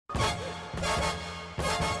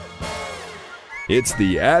It's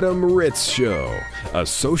the Adam Ritz Show, a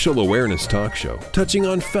social awareness talk show touching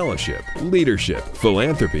on fellowship, leadership,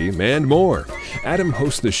 philanthropy, and more. Adam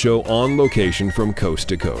hosts the show on location from coast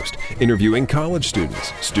to coast, interviewing college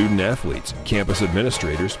students, student athletes, campus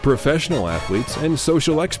administrators, professional athletes, and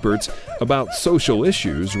social experts about social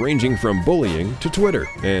issues ranging from bullying to Twitter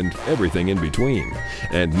and everything in between.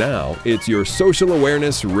 And now, it's your social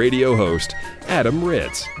awareness radio host, Adam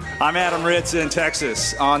Ritz. I'm Adam Ritz in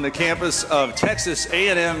Texas on the campus of Texas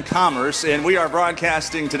A&M Commerce, and we are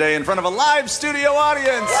broadcasting today in front of a live studio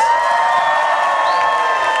audience.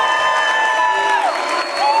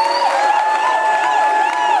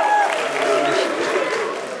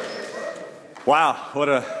 Wow, what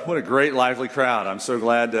a great, lively crowd. I'm so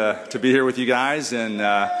glad to be here with you guys, and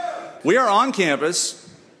we are on campus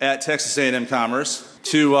at Texas A&M Commerce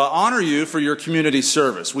to honor you for your community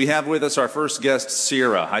service. We have with us our first guest,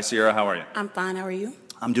 Sierra. Hi, Sierra. How are you? I'm fine. How are you?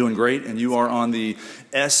 I'm doing great. And you are on the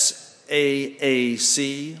SAAC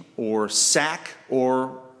or SAC,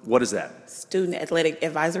 or what is that? Student Athletic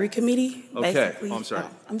Advisory Committee. Okay. Basically. Oh, I'm sorry.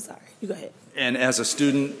 I'm sorry. You go ahead. And as a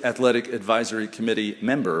Student Athletic Advisory Committee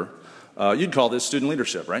member, you'd call this student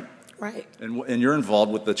leadership, right? Right. And you're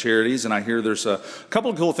involved with the charities, and I hear there's a couple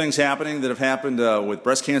of cool things happening that have happened with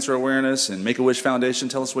breast cancer awareness and Make-A-Wish Foundation.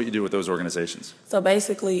 Tell us what you do with those organizations. So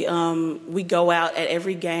basically, we go out at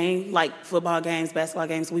every game, like football games, basketball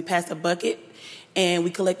games. We pass a bucket, and we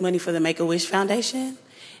collect money for the Make-A-Wish Foundation.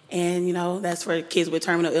 And, you know, that's for kids with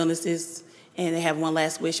terminal illnesses, and they have one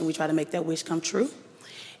last wish, and we try to make that wish come true.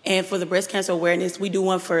 And for the breast cancer awareness, we do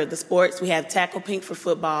one for the sports. We have Tackle Pink for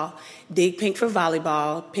football, Dig Pink for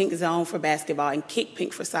volleyball, Pink Zone for basketball, and Kick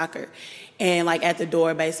Pink for soccer. And like at the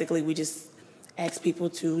door, basically, we just ask people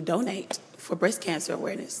to donate for breast cancer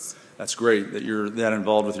awareness. That's great that you're that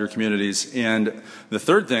involved with your communities. And the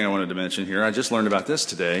third thing I wanted to mention here, I just learned about this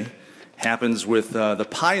today, happens with the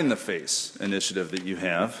Pie in the Face initiative that you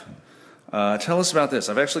have. Tell us about this.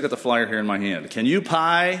 I've actually got the flyer here in my hand. Can you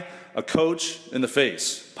pie a coach in the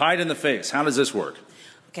face? Pied in the face. How does this work?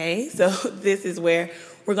 Okay, so this is where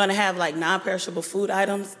we're going to have like non-perishable food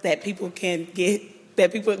items that people can get,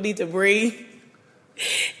 that people need to bring,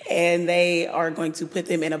 and they are going to put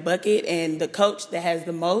them in a bucket, and the coach that has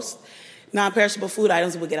the most non-perishable food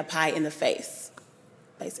items will get a pie in the face.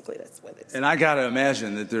 Basically, that's what it is. And I got to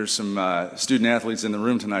imagine that there's some student athletes in the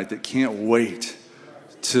room tonight that can't wait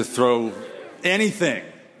to throw anything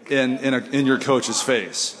in your coach's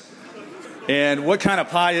face. And what kind of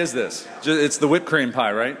pie is this? It's the whipped cream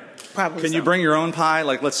pie, right? Probably. Can you bring your own pie?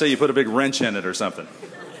 Like, let's say you put a big wrench in it or something.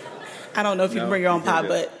 I don't know if you can bring your own pie,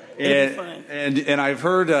 but it'll be fun. And I've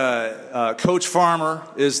heard Coach Farmer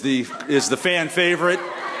is the fan favorite,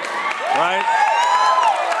 right?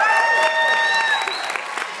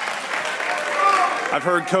 I've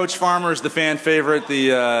heard Coach Farmer is the fan favorite,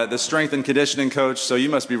 the strength and conditioning coach. So you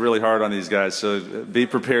must be really hard on these guys. So be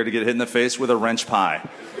prepared to get hit in the face with a wrench pie.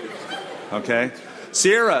 Okay.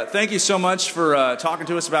 Sierra, thank you so much for talking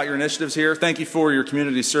to us about your initiatives here. Thank you for your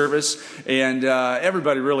community service. And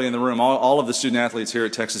everybody really in the room, all of the student athletes here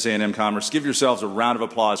at Texas A&M Commerce, give yourselves a round of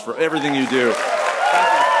applause for everything you do.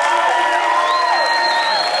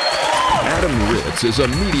 Adam Ritz is a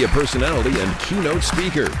media personality and keynote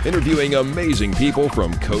speaker, interviewing amazing people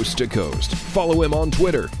from coast to coast. Follow him on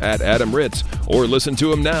Twitter at Adam Ritz, or listen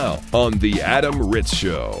to him now on The Adam Ritz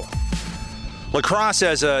Show. Lacrosse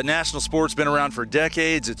as a national sport's been around for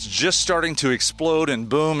decades. It's just starting to explode and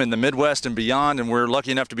boom in the Midwest and beyond, and we're lucky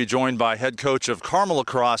enough to be joined by head coach of Carmel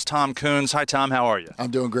Lacrosse, Tom Coons. Hi, Tom. How are you? I'm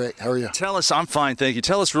doing great. How are you? Tell us. I'm fine, thank you.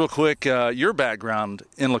 Tell us real quick your background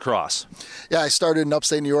in lacrosse. Yeah, I started in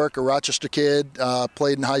upstate New York, a Rochester kid,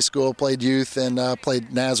 played in high school, played youth, and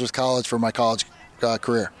played Nazareth College for my college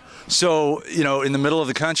career. So, you know, in the middle of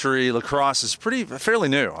the country, lacrosse is fairly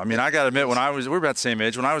new. I mean, I got to admit, we're about the same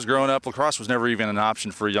age. When I was growing up, lacrosse was never even an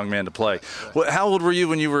option for a young man to play. How old were you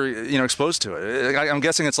when you were, exposed to it? I'm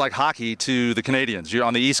guessing it's like hockey to the Canadians. You're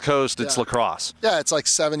on the East Coast, it's lacrosse. Yeah, it's like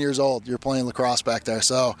 7 years old. You're playing lacrosse back there.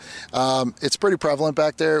 So it's pretty prevalent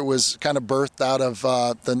back there. It was kind of birthed out of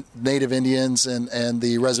the Native Indians and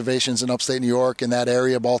the reservations in upstate New York, in that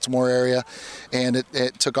area, Baltimore area, and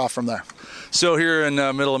it took off from there. So here in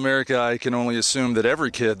Middle America, I can only assume that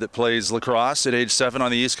every kid that plays lacrosse at age 7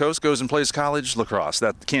 on the East Coast goes and plays college lacrosse.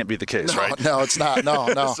 That can't be the case, right? No, it's not.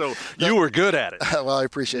 No. So you were good at it. Well, I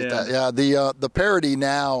appreciate that. Yeah, the parity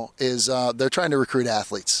now is they're trying to recruit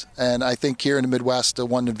athletes. And I think here in the Midwest, the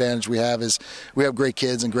one advantage we have is we have great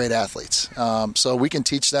kids and great athletes. So we can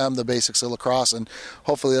teach them the basics of lacrosse, and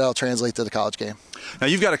hopefully that'll translate to the college game. Now,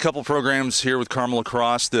 you've got a couple programs here with Carmel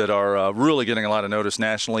Lacrosse that are really getting a lot of notice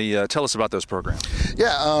nationally. Tell us about those programs.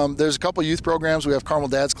 Yeah, there's a couple youth programs. We have Carmel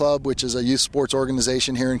Dads Club, which is a youth sports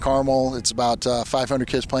organization here in Carmel. It's about 500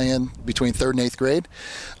 kids playing between 3rd and 8th grade.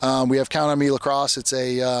 We have Count on Me Lacrosse. It's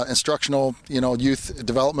a instructional, youth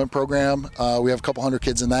development program. We have a couple hundred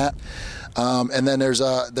kids in that. And then there's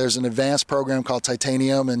an advanced program called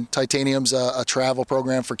Titanium, and Titanium's a travel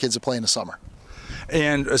program for kids to play in the summer.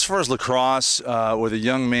 And as far as lacrosse, with a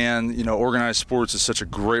young man, organized sports is such a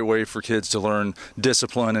great way for kids to learn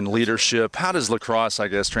discipline and leadership. How does lacrosse, I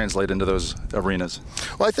guess, translate into those arenas?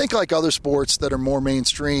 Well, I think like other sports that are more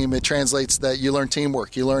mainstream, it translates that you learn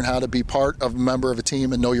teamwork. You learn how to be part of a member of a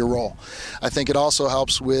team and know your role. I think it also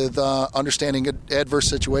helps with understanding adverse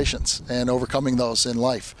situations and overcoming those in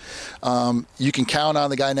life. You can count on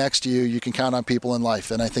the guy next to you. You can count on people in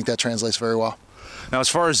life, and I think that translates very well. Now, as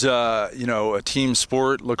far as, a team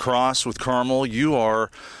sport, lacrosse with Carmel, you are,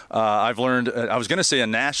 I've learned, I was going to say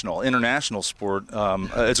international sport.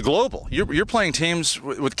 It's global. You're playing teams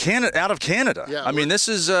with Canada, out of Canada. Yeah, I mean, this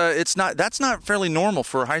is, that's not fairly normal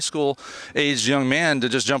for a high school aged young man to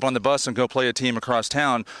just jump on the bus and go play a team across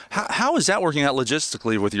town. How is that working out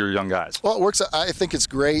logistically with your young guys? Well, it works. I think it's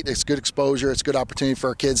great. It's good exposure. It's good opportunity for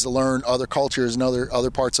our kids to learn other cultures and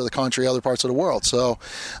other parts of the country, other parts of the world. So,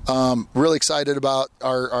 really excited about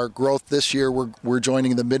our growth this year. We're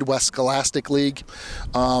joining the Midwest Scholastic League,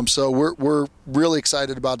 so we're really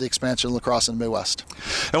excited about the expansion of lacrosse in the Midwest.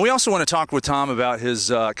 And we also want to talk with Tom about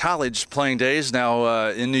his college playing days now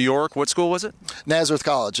in New York. What school was it? Nazareth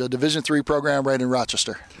College, a Division III program right in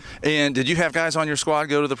Rochester. And did you have guys on your squad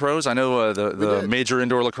go to the pros? I know the major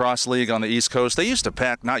indoor lacrosse league on the East Coast, they used to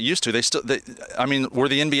pack, not used to, where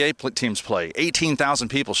the NBA teams play, 18,000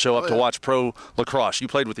 people show up to watch pro lacrosse. You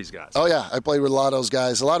played with these guys. Oh, yeah. I played with a lot of those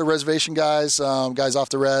guys. A lot of reservation guys, guys off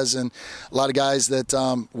the res, and a lot of guys that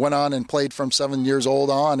went on and played from 7 years old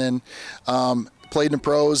on and played in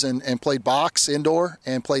pros and played box indoor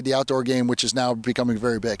and played the outdoor game, which is now becoming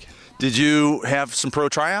very big. Did you have some pro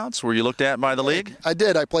tryouts? Were you looked at by the league? I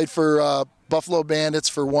did. I played for Buffalo Bandits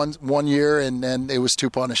for one year, and it was too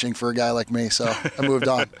punishing for a guy like me, so I moved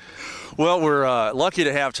on. Well, we're lucky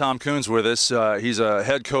to have Tom Coons with us. He's a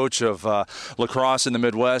head coach of lacrosse in the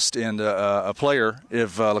Midwest and a player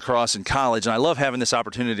of lacrosse in college. And I love having this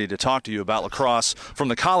opportunity to talk to you about lacrosse from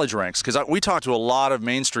the college ranks, because we talk to a lot of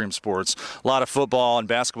mainstream sports, a lot of football and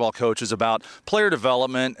basketball coaches about player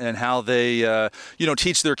development and how they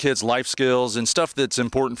teach their kids life skills and stuff that's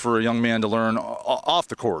important for a young man to learn off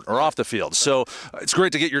the court or off the field. So it's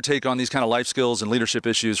great to get your take on these kind of life skills and leadership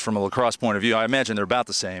issues from a lacrosse point of view. I imagine they're about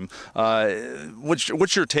the same.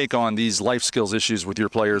 What's your take on these life skills issues with your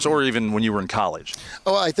players, or even when you were in college?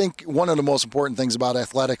 Oh, I think one of the most important things about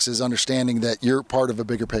athletics is understanding that you're part of a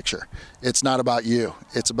bigger picture. It's not about you.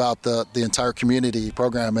 It's about the entire community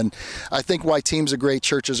program. And I think why teams are great,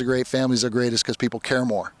 churches are great, families are great is because people care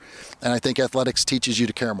more. And I think athletics teaches you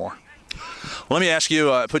to care more. Well, let me ask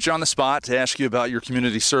you, put you on the spot to ask you about your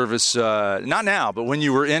community service, not now, but when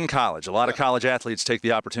you were in college. A lot of college athletes take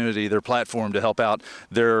the opportunity, their platform, to help out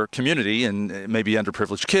their community and maybe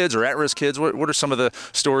underprivileged kids or at-risk kids. What are some of the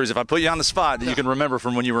stories, if I put you on the spot, that you can remember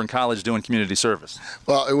from when you were in college doing community service?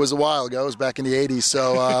 Well, it was a while ago. It was back in the 80s.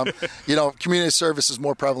 So, community service is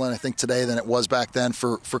more prevalent, I think, today than it was back then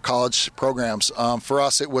for college programs. For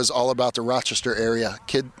us, it was all about the Rochester area,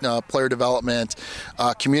 player development,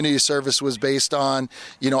 community service was based on,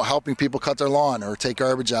 helping people cut their lawn or take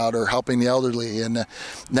garbage out or helping the elderly. And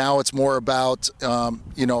now it's more about,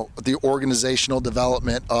 the organizational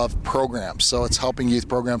development of programs. So it's helping youth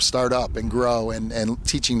programs start up and grow and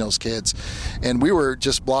teaching those kids. And we were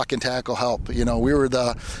just block and tackle help. We were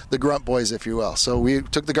the grunt boys, if you will. So we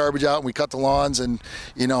took the garbage out and we cut the lawns and,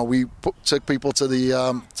 we took people to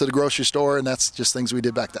the grocery store, and that's just things we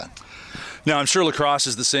did back then. Now, I'm sure lacrosse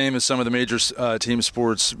is the same as some of the major team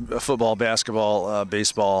sports, football, basketball,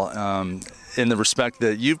 baseball, in the respect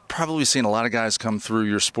that you've probably seen a lot of guys come through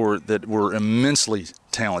your sport that were immensely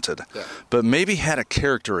talented, but maybe had a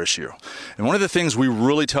character issue. And one of the things we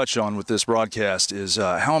really touch on with this broadcast is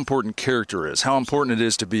how important character is, how important it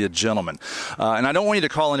is to be a gentleman. And I don't want you to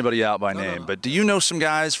call anybody out by name, but do you know some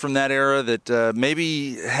guys from that era that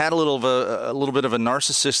maybe had a little bit of a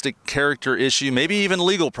narcissistic character issue, maybe even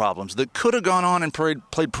legal problems, that could have gone on and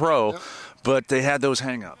played pro, but they had those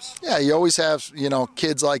hang-ups? Yeah, you always have,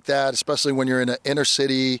 kids like that, especially when you're in an inner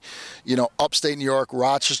city, upstate New York,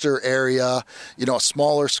 Rochester area, a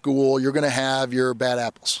smaller school. You're going to have your bad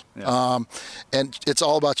apples. Yeah. And it's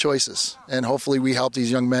all about choices. And hopefully we help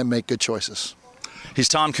these young men make good choices. He's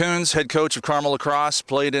Tom Coons, head coach of Carmel Lacrosse,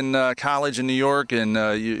 played in college in New York, and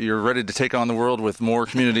you're ready to take on the world with more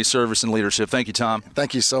community service and leadership. Thank you, Tom.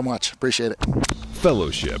 Thank you so much. Appreciate it.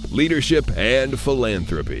 Fellowship, leadership, and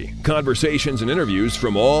philanthropy. Conversations and interviews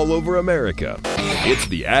from all over America. It's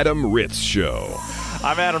the Adam Ritz Show.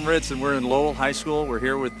 I'm Adam Ritz, and we're in Lowell High School. We're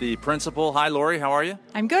here with the principal. Hi, Lori. How are you?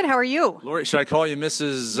 I'm good. How are you? Lori, should I call you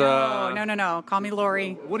Mrs. No. Call me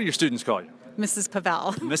Lori. What do your students call you? Mrs.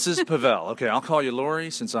 Pavell. Mrs. Pavell. Okay, I'll call you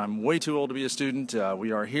Lori since I'm way too old to be a student.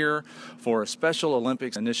 We are here for a Special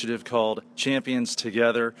Olympics initiative called Champions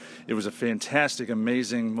Together. It was a fantastic,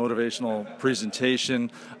 amazing, motivational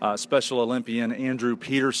presentation. Special Olympian Andrew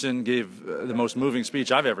Peterson gave the most moving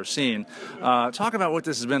speech I've ever seen. Talk about what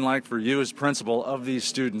this has been like for you as principal of these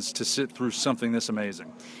students to sit through something this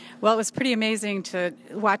amazing. Well, it was pretty amazing to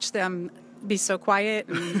watch them be so quiet,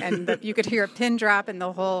 and you could hear a pin drop in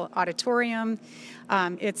the whole auditorium.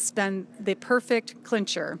 It's been the perfect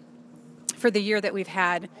clincher for the year that we've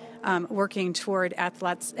had working toward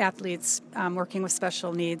athletes working with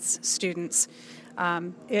special needs students.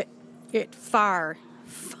 It far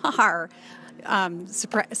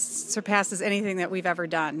surpasses anything that we've ever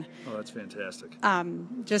done. Oh, that's fantastic.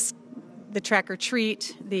 Just the track or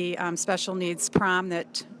treat, the special needs prom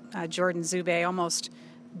that Jordan Zube almost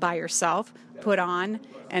by herself put on,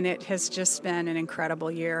 and it has just been an incredible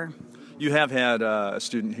year. You have had a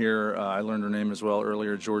student here, I learned her name as well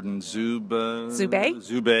earlier, Jordan Zube.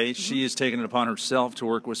 Mm-hmm. She has taken it upon herself to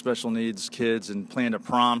work with special needs kids and planned a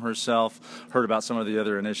prom herself, heard about some of the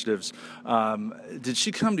other initiatives. Did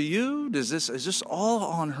she come to you? Is this all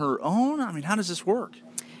on her own? I mean, how does this work?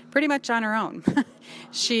 Pretty much on her own.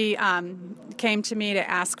 She came to me to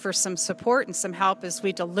ask for some support and some help as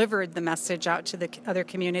we delivered the message out to the other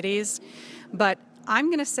communities. But I'm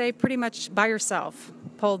going to say pretty much by herself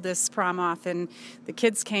pulled this prom off. And the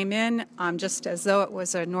kids came in just as though it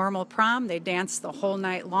was a normal prom. They danced the whole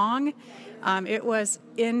night long. It was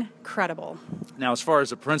incredible. Now, as far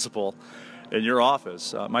as a principal in your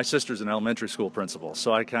office, my sister's an elementary school principal,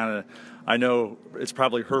 so I know it's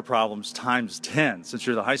probably her problems times 10 since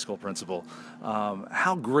you're the high school principal.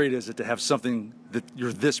 How great is it to have something that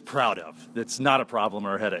you're this proud of that's not a problem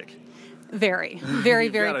or a headache? Very, very,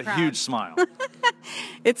 very proud. Got a huge smile.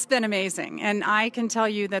 It's been amazing, and I can tell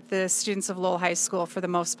you that the students of Lowell High School, for the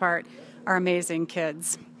most part, are amazing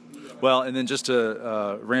kids. Well, and then just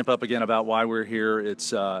to ramp up again about why we're here,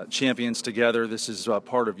 it's Champions Together. This is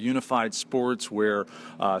part of Unified Sports, where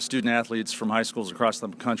student athletes from high schools across the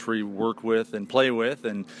country work with and play with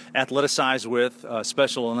and athleticize with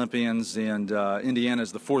Special Olympians. And Indiana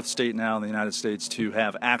is the fourth state now in the United States to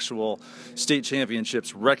have actual state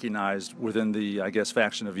championships recognized within the,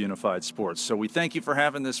 faction of Unified Sports. So we thank you for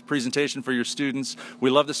having this presentation for your students. We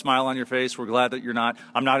love the smile on your face. We're glad that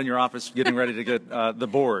I'm not in your office getting ready to get the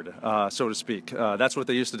board. So to speak. That's what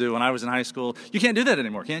they used to do when I was in high school. You can't do that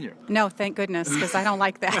anymore, can you? No, thank goodness, because I don't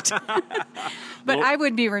like that. But I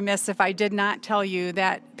would be remiss if I did not tell you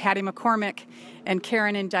that Patty McCormick and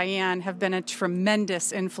Karen and Diane have been a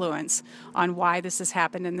tremendous influence on why this has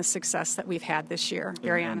happened and the success that we've had this year,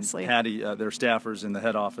 very honestly. Patty, their staffers in the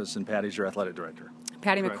head office, and Patty's your athletic director.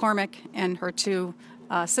 Patty McCormick and her two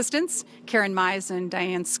assistants, Karen Mize and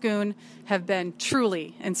Diane Schoon, have been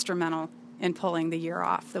truly instrumental in pulling the year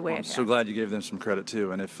off the way it has. I'm so glad you gave them some credit,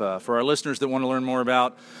 too. And if for our listeners that want to learn more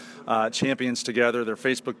about Champions Together, their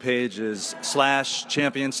Facebook page is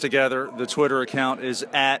 /Champions Together. The Twitter account is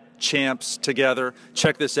 @Champs Together.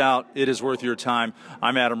 Check this out. It is worth your time.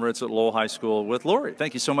 I'm Adam Ritz at Lowell High School with Lori.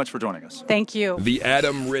 Thank you so much for joining us. Thank you. The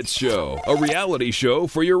Adam Ritz Show, a reality show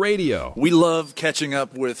for your radio. We love catching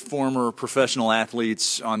up with former professional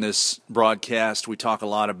athletes on this broadcast. We talk a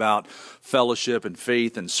lot about fellowship and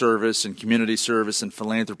faith and service and community service and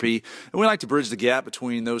philanthropy. And we like to bridge the gap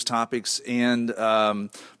between those topics and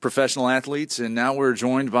professional athletes. And now we're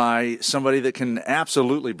joined by somebody that can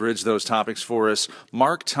absolutely bridge those topics for us.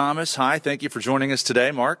 Mark Thomas. Hi, thank you for joining us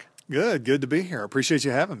today, Mark. Good to be here. I appreciate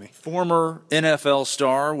you having me. Former NFL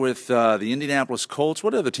star with the Indianapolis Colts.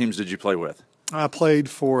 What other teams did you play with? I played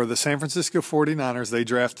for the San Francisco 49ers. They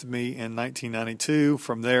drafted me in 1992.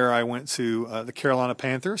 From there, I went to the Carolina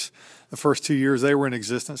Panthers. The first 2 years they were in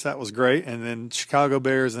existence, that was great. And then Chicago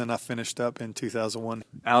Bears, and then I finished up in 2001.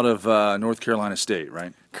 Out of North Carolina State,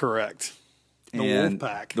 right? Correct. The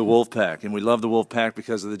Wolfpack. The Wolfpack. And we love the Wolfpack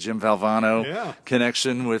because of the Jim Valvano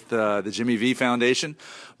connection with the Jimmy V Foundation.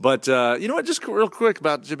 But you know what, just real quick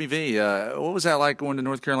about Jimmy V. What was that like going to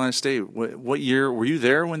North Carolina State? What year? Were you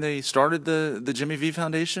there when they started the Jimmy V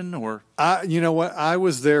Foundation? Or you know what, I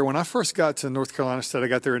was there. When I first got to North Carolina State, I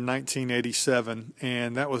got there in 1987,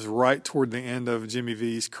 and that was right toward the end of Jimmy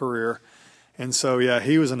V's career. And so, yeah,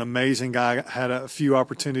 he was an amazing guy. I had a few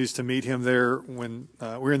opportunities to meet him there when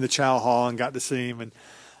we were in the Chow Hall and got to see him. And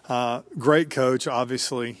great coach,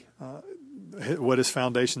 obviously, what his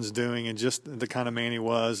foundation's doing and just the kind of man he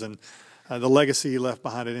was. And the legacy he left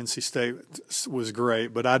behind at NC State was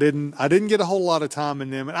great. But I didn't get a whole lot of time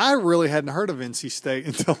in them. And I really hadn't heard of NC State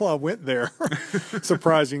until I went there,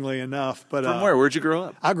 surprisingly enough. But from where? Where'd you grow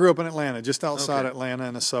up? I grew up in Atlanta, just outside Atlanta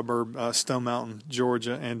in a suburb, Stone Mountain,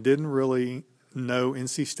 Georgia, and didn't really know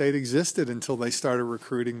NC State existed until they started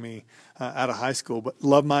recruiting me out of high school. But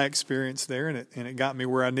loved my experience there, and it got me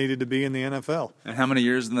where I needed to be in the NFL. And how many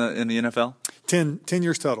years in the NFL? 10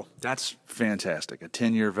 years total. That's fantastic. A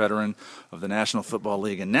 10-year veteran of the National Football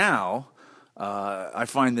League. And now I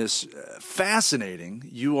find this fascinating.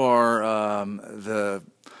 You are the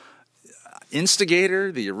instigator,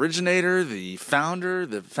 the originator, the founder,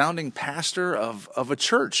 the founding pastor of a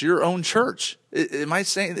church, your own church. Am I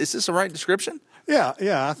saying, is this the right description? Yeah.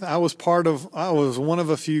 I was one of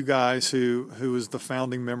a few guys who was the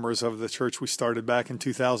founding members of the church we started back in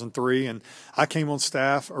 2003. And I came on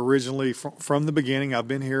staff originally from the beginning. I've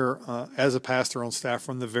been here as a pastor on staff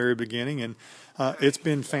from the very beginning. And it's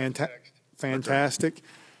been fantastic.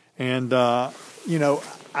 And,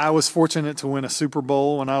 I was fortunate to win a Super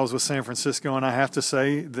Bowl when I was with San Francisco. And I have to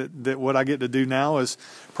say that what I get to do now is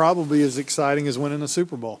probably as exciting as winning a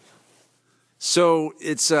Super Bowl. So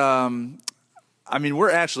it's,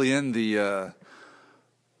 we're actually in the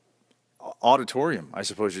auditorium, I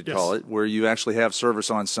suppose you'd call it, where you actually have service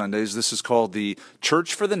on Sundays. This is called the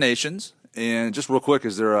Church for the Nations. And just real quick,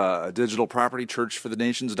 is there a digital property,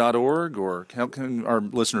 churchforthenations.org, or how can our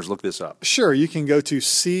listeners look this up? Sure. You can go to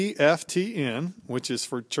CFTN, which is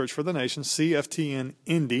for Church for the Nations,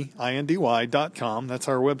 CFTNindy.com. That's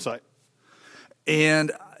our website.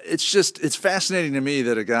 And it's fascinating to me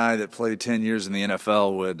that a guy that played 10 years in the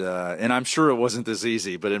NFL would, and I'm sure it wasn't this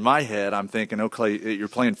easy, but in my head, I'm thinking, okay, you're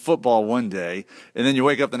playing football one day, and then you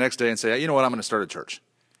wake up the next day and say, you know what, I'm going to start a church.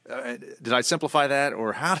 Did I simplify that,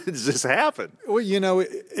 or how did this happen? Well,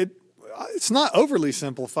 it's not overly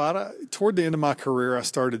simplified. Toward the end of my career, I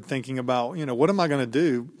started thinking about, what am I going to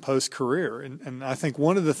do post-career? And I think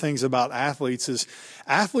one of the things about athletes is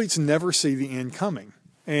athletes never see the end coming.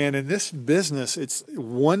 And in this business, it's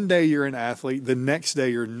one day you're an athlete, the next day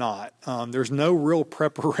you're not. There's no real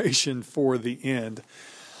preparation for the end.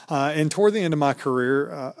 And toward the end of my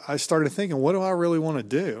career, I started thinking, what do I really want to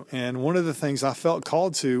do? And one of the things I felt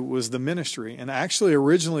called to was the ministry. And actually,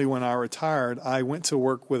 originally when I retired, I went to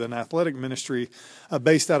work with an athletic ministry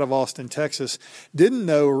based out of Austin, Texas. Didn't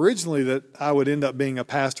know originally that I would end up being a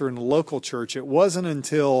pastor in a local church. It wasn't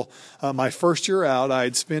until my first year out, I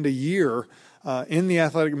had spent a year in the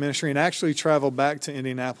athletic ministry and actually traveled back to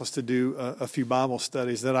Indianapolis to do a few Bible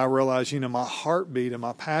studies that I realized, my heartbeat and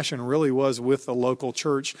my passion really was with the local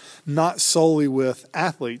church, not solely with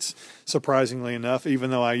athletes, surprisingly enough,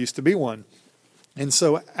 even though I used to be one. And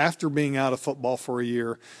so after being out of football for a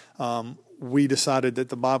year, we decided that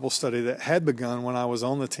the Bible study that had begun when I was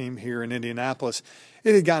on the team here in Indianapolis,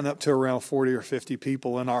 it had gotten up to around 40 or 50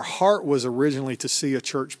 people. And our heart was originally to see a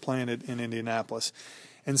church planted in Indianapolis.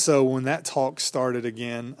 And so when that talk started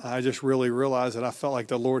again, I just really realized that I felt like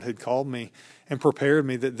the Lord had called me and prepared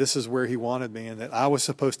me that this is where He wanted me and that I was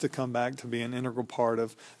supposed to come back to be an integral part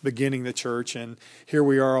of beginning the church. And here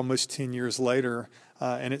we are almost 10 years later,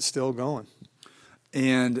 and it's still going.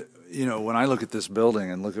 And, when I look at this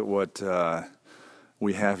building and look at what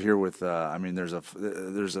we have here with, there's a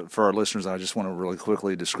for our listeners, I just want to really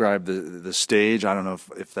quickly describe the stage. I don't know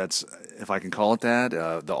if I can call it that.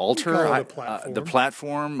 The altar, the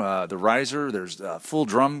platform, the riser. There's a full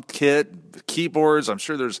drum kit, keyboards. I'm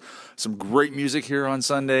sure there's some great music here on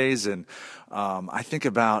Sundays. And I think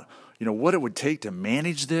about, what it would take to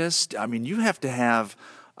manage this. You have to have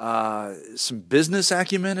some business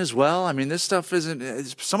acumen as well. This stuff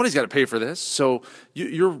somebody's got to pay for this. So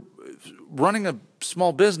you're running a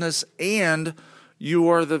small business and you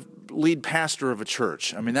are the lead pastor of a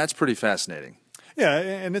church. That's pretty fascinating. Yeah,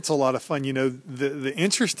 and it's a lot of fun. The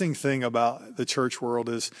interesting thing about the church world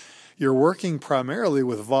is you're working primarily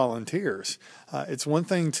with volunteers. It's one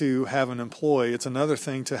thing to have an employee. It's another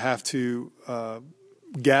thing to have to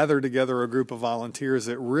gather together a group of volunteers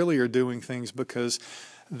that really are doing things because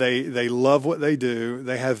they love what they do.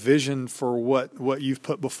 They have vision for what you've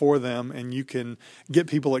put before them, and you can get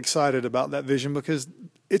people excited about that vision because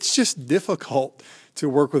it's just difficult to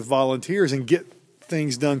work with volunteers and get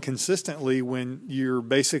things done consistently when you're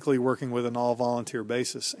basically working with an all-volunteer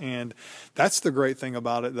basis. And that's the great thing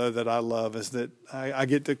about it, though, that I love, is that I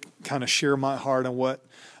get to kind of share my heart on what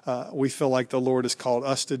we feel like the Lord has called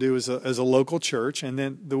us to do as a local church, and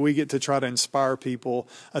then we get to try to inspire people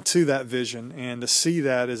to that vision, and to see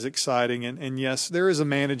that is exciting. And yes, there is a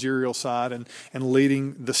managerial side and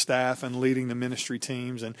leading the staff and leading the ministry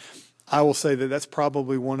teams. And I will say that that's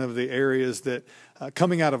probably one of the areas that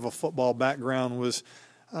coming out of a football background was,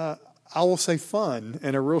 I will say, fun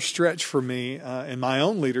and a real stretch for me in my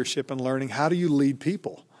own leadership and learning how do you lead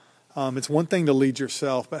people. It's one thing to lead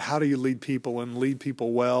yourself, but how do you lead people and lead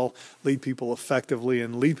people well, lead people effectively,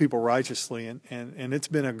 and lead people righteously? And it's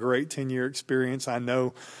been a great 10-year experience. I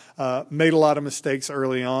know made a lot of mistakes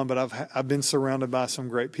early on, but I've been surrounded by some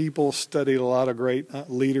great people, studied a lot of great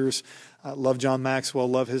leaders. I love John Maxwell,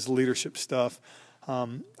 love his leadership stuff.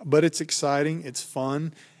 But it's exciting, it's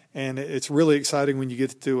fun, and it's really exciting when you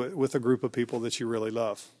get to do it with a group of people that you really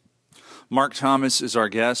love. Mark Thomas is our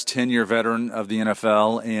guest, 10-year veteran of the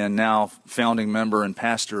NFL and now founding member and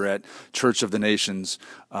pastor at Church of the Nations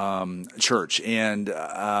Church. And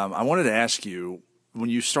I wanted to ask you, when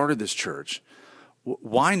you started this church,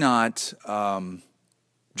 why not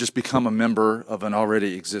just become a member of an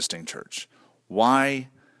already existing church? Why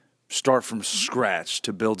start from scratch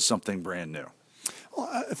to build something brand new? Well,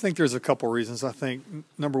 I think there's a couple reasons. I think,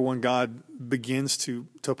 number one, God begins to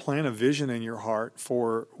plant a vision in your heart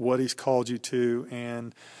for what He's called you to.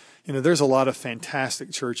 And, there's a lot of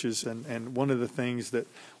fantastic churches. And one of the things that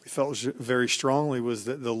we felt very strongly was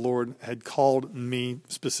that the Lord had called me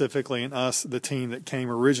specifically, and us, the team that came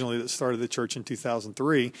originally that started the church in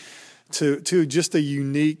 2003, to just a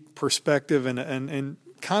unique perspective and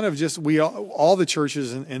kind of just all the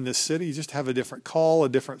churches in this city just have a different call, a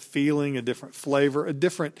different feeling, a different flavor, a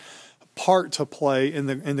different part to play in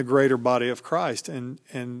the greater body of Christ,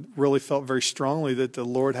 and really felt very strongly that the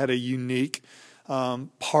Lord had a unique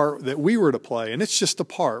part that we were to play, and it's just a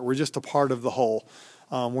part. We're just a part of the whole.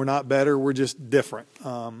 We're not better. We're just different.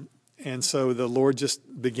 And so the Lord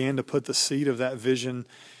just began to put the seed of that vision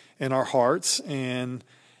in our hearts, and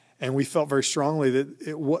we felt very strongly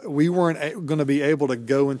that we weren't going to be able to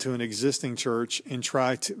go into an existing church and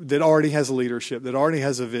try to, that already has leadership, that already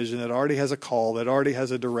has a vision, that already has a call, that already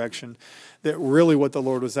has a direction, that really what the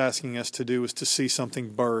Lord was asking us to do was to see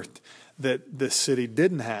something birthed that the city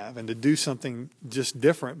didn't have, and to do something just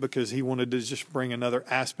different, because He wanted to just bring another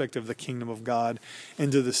aspect of the kingdom of God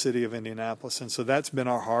into the city of Indianapolis. And so that's been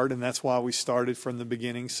our heart, and that's why we started from the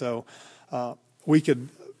beginning, so we could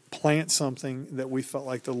plant something that we felt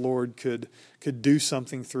like the Lord could do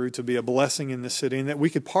something through, to be a blessing in the city, and that we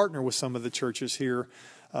could partner with some of the churches here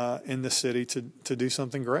in the city to do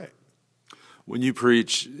something great. When you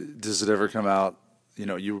preach, does it ever come out,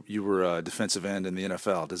 you were a defensive end in the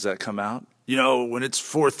NFL, does that come out? When it's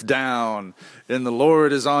fourth down and the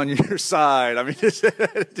Lord is on your side, I mean,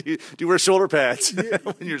 do you wear shoulder pads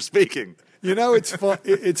when you're speaking? It's fun.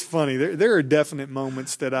 It's funny. There are definite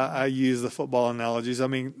moments that I use the football analogies. I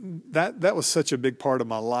mean, that was such a big part of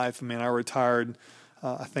my life. I mean, I retired.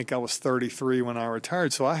 I think I was 33 when I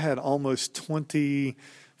retired, so I had almost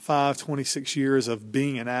 25, 26 years of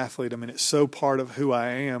being an athlete. I mean, it's so part of who I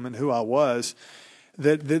am and who I was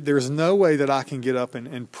that there's no way that I can get up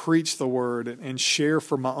and preach the word and share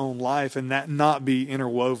from my own life and that not be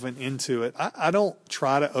interwoven into it. I don't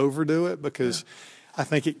try to overdo it, because I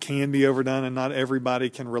think it can be overdone, and not everybody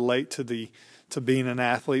can relate to being an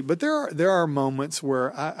athlete. But there are moments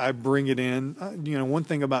where I bring it in. One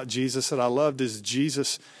thing about Jesus that I loved is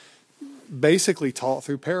Jesus basically taught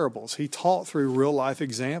through parables. He taught through real life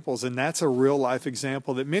examples, and that's a real life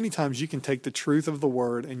example that many times you can take the truth of the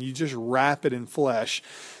word and you just wrap it in flesh.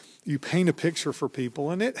 You paint a picture for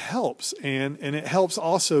people, and it helps, and it helps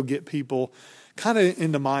also get people kind of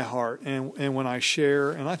into my heart. And when I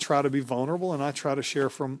share, and I try to be vulnerable, and I try to share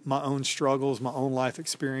from my own struggles, my own life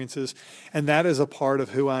experiences, and that is a part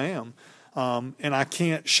of who I am. And I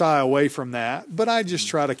can't shy away from that, but I just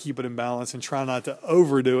try to keep it in balance and try not to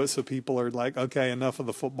overdo it, so people are like, okay, enough of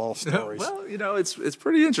the football stories. Well, it's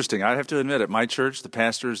pretty interesting. I have to admit, at my church, the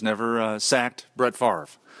pastors never sacked Brett Favre.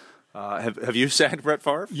 Have you sacked Brett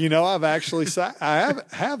Favre? I've actually I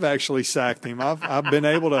have actually sacked him. I've been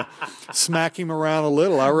able to smack him around a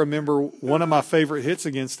little. I remember one of my favorite hits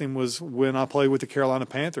against him was when I played with the Carolina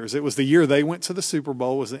Panthers. It was the year they went to the Super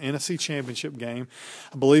Bowl. It was the NFC Championship game.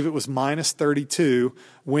 I believe it was minus 32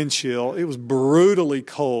 wind chill. It was brutally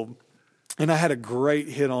cold. And I had a great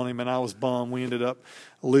hit on him, and I was bummed. We ended up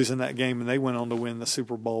losing that game, and they went on to win the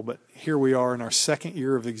Super Bowl. But here we are in our second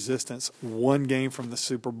year of existence, one game from the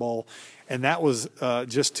Super Bowl, and that was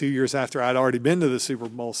just 2 years after I'd already been to the Super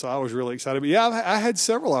Bowl, so I was really excited. But, yeah, I had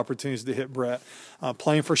several opportunities to hit Brett,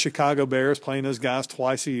 playing for Chicago Bears, playing those guys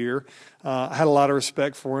twice a year. I had a lot of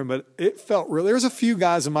respect for him, but it felt really – there was a few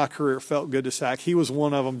guys in my career it felt good to sack. He was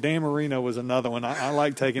one of them. Dan Marino was another one. I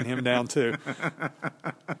like taking him down too.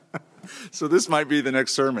 So this might be the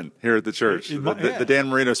next sermon here at the church, the Dan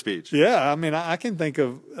Marino speech. Yeah, I mean, I can think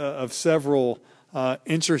of several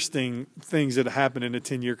interesting things that happened in a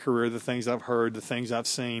 10-year career, the things I've heard, the things I've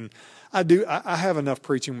seen. I have enough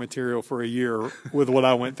preaching material for a year with what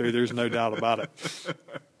I went through. There's no doubt about it.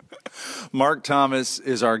 Mark Thomas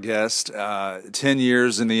is our guest, 10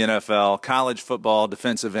 years in the NFL, college football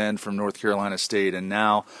defensive end from North Carolina State, and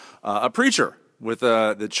now a preacher with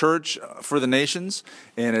the Church for the Nations,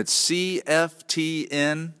 and it's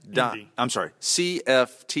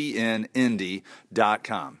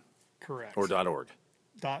CFTNindy.com. Correct. Or .org.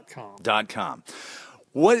 .com.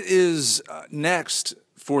 What is next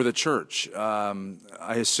for the church?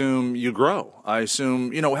 I assume you grow. I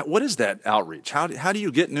assume, what is that outreach? How do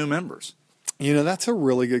you get new members? That's a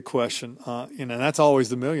really good question. That's always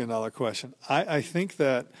the $1 million question. I think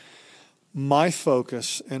that my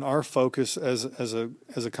focus and our focus as a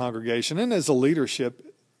congregation and as a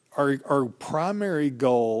leadership, our primary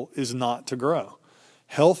goal is not to grow.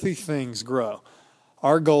 Healthy things grow.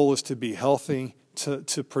 Our goal is to be healthy,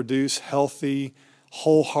 to produce healthy,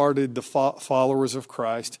 wholehearted followers of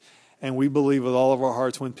Christ. And we believe with all of our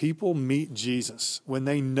hearts, when people meet Jesus, when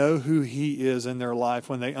they know who he is in their life,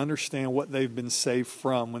 when they understand what they've been saved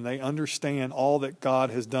from, when they understand all that God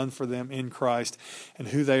has done for them in Christ and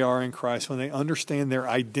who they are in Christ, when they understand their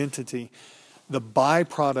identity, the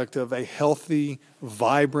byproduct of a healthy,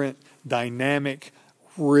 vibrant, dynamic,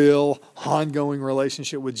 real, ongoing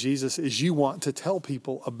relationship with Jesus is you want to tell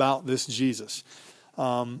people about this Jesus.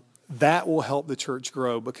 That will help the church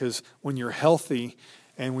grow, because when you're healthy,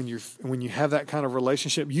 and when you have that kind of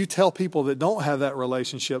relationship, you tell people that don't have that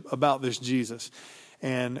relationship about this Jesus.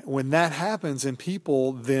 And when that happens and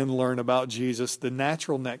people then learn about Jesus, the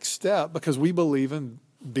natural next step, because we believe in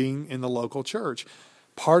being in the local church,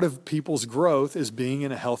 part of people's growth is being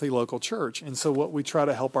in a healthy local church. And so what we try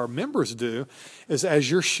to help our members do is,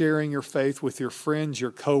 as you're sharing your faith with your friends,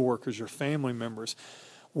 your coworkers, your family members,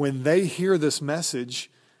 when they hear this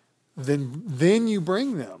message, then you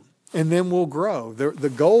bring them. And then we'll grow. The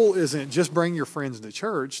goal isn't just bring your friends to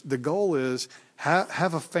church. The goal is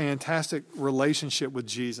have a fantastic relationship with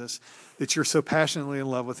Jesus, that you're so passionately in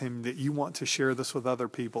love with him that you want to share this with other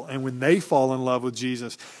people. And when they fall in love with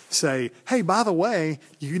Jesus, say, hey, by the way,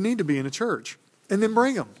 you need to be in a church. And then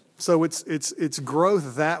bring them. So it's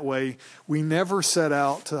growth that way. We never set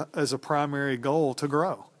out as a primary goal to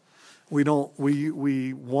grow. We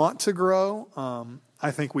want to grow. I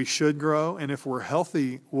think we should grow, and if we're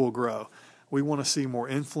healthy, we'll grow. We want to see more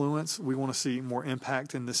influence. We want to see more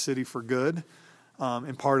impact in the city for good,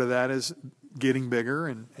 and part of that is getting bigger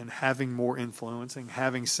and having more influence and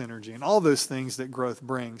having synergy and all those things that growth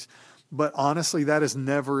brings. But honestly, that is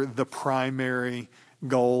never the primary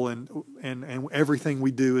goal, and everything we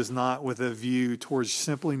do is not with a view towards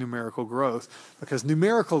simply numerical growth, because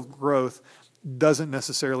numerical growth doesn't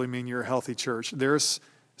necessarily mean you're a healthy church. There's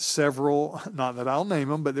several, not that I'll name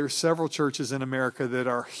them, but there's several churches in America that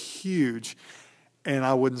are huge, and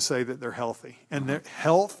I wouldn't say that they're healthy. And their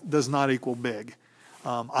health does not equal big.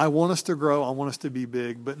 I want us to grow. I want us to be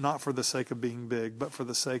big, but not for the sake of being big, but for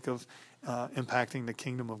the sake of impacting the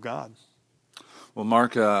kingdom of God. Well,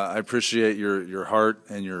 Mark, I appreciate your heart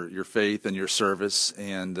and your faith and your service,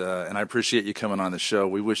 and I appreciate you coming on the show.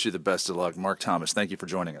 We wish you the best of luck. Mark Thomas, thank you for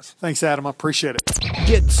joining us. Thanks, Adam. I appreciate it.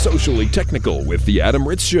 Get socially technical with The Adam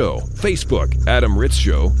Ritz Show. Facebook, Adam Ritz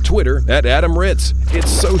Show. Twitter, @Adam Ritz.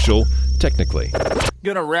 It's social, technically.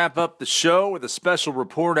 Going to wrap up the show with a special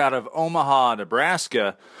report out of Omaha,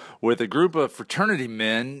 Nebraska, with a group of fraternity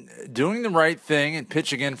men doing the right thing and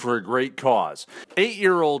pitching in for a great cause.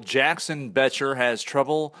 8-year-old Jackson Betcher has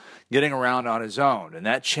trouble getting around on his own, and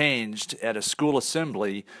that changed at a school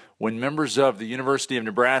assembly when members of the University of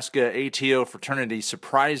Nebraska ATO fraternity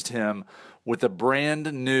surprised him with a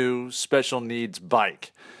brand new special needs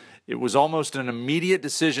bike. It was almost an immediate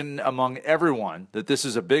decision among everyone that this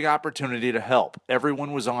is a big opportunity to help.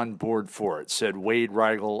 Everyone was on board for it, said Wade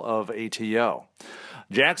Rigel of ATO.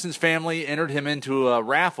 Jackson's family entered him into a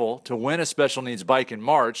raffle to win a special needs bike in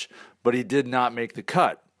March, but he did not make the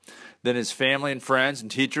cut. Then his family and friends and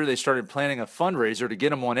teacher, they started planning a fundraiser to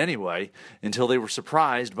get him one anyway, until they were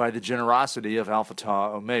surprised by the generosity of Alpha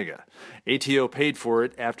Tau Omega. ATO paid for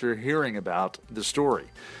it after hearing about the story.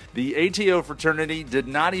 The ATO fraternity did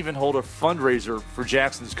not even hold a fundraiser for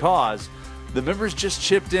Jackson's cause. The members just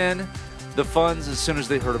chipped in the funds as soon as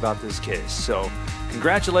they heard about this case. So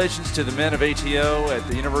congratulations to the men of ATO at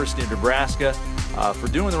the University of Nebraska for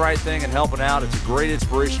doing the right thing and helping out. It's a great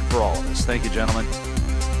inspiration for all of us. Thank you, gentlemen.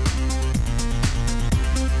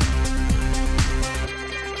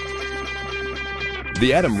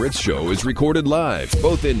 The Adam Ritz Show is recorded live,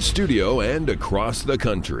 both in studio and across the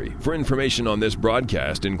country. For information on this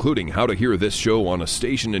broadcast, including how to hear this show on a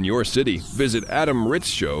station in your city, visit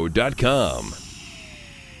adamritzshow.com.